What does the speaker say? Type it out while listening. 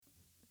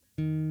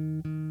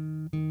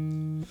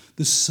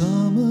The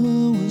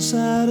summer was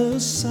out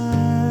of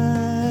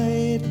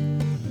sight.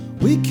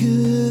 We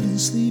couldn't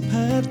sleep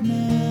at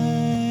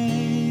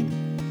night.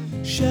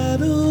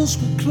 Shadows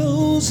were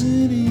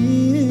closing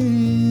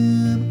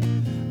in.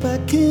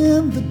 Back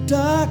in the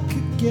dark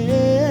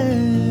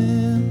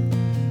again.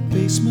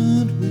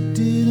 Basement we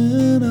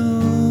didn't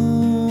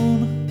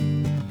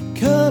own.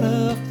 Cut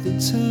off the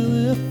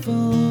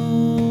telephone.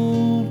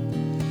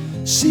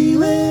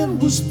 Ceiling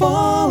was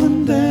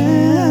falling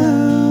down.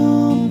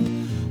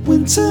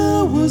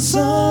 Winter was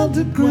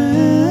underground.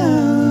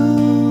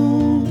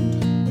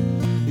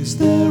 Is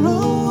there a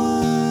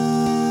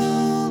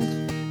world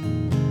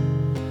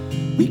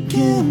we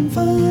can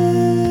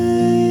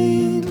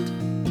find?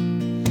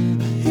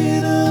 A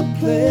hidden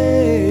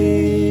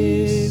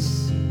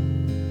place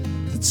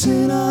that's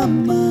in our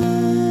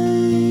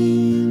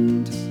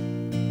mind.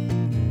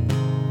 A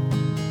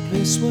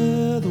place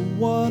where the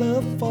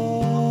water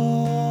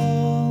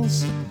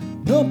falls,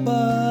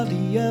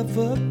 nobody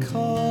ever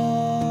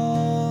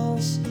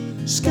calls.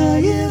 Sky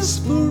is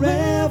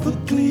forever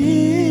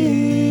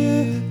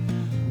clear.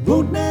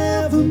 Road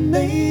never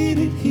made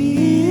it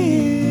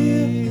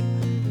here.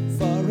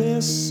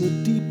 Forests are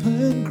deep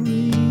and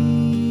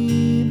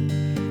green,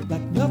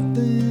 like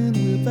nothing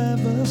we've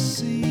ever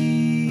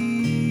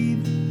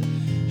seen.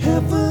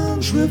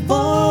 Heavens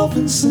revolve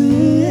and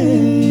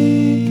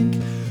sink.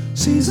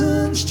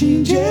 Seasons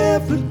change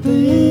everything.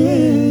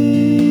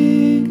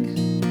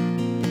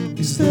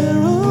 Is there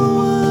a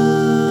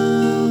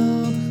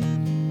world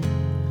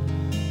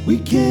we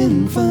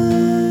can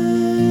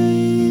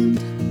find?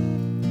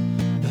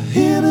 A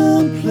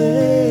hidden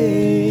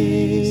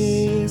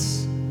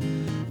place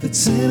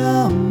that's in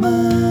our minds.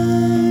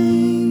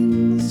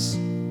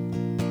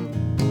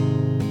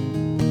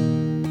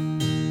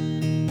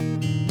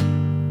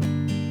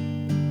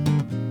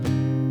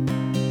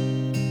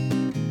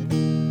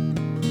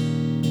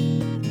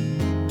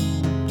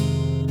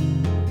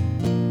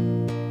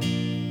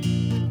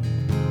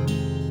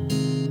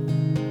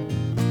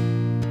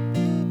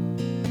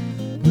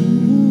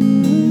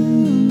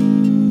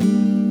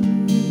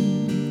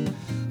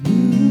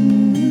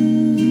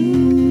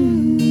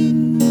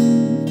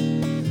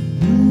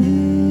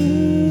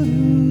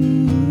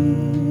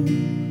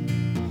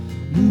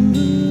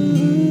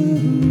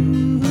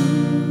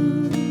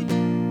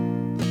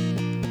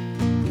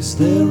 Is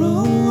there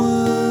a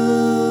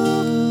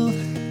world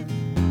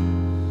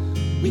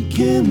we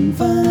can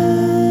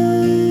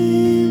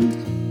find?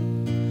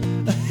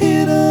 A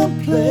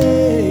hidden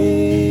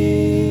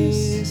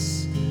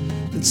place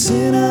that's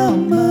in our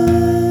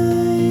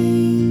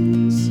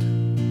minds.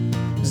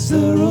 Is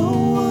there a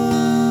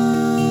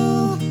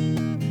world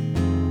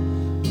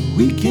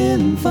we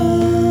can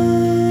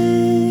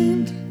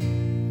find?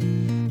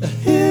 A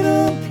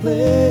hidden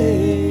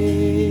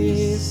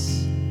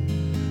place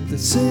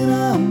that's in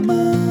our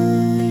minds.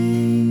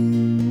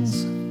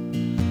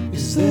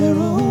 Is there a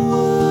world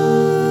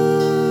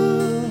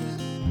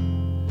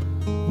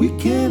we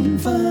can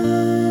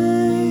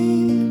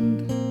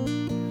find?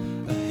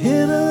 A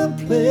hidden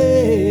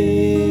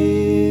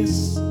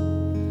place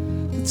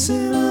that's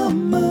in our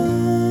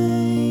minds.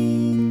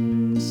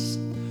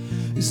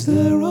 Is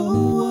there a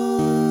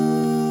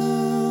world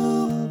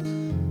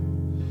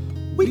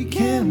we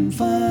can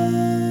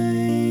find?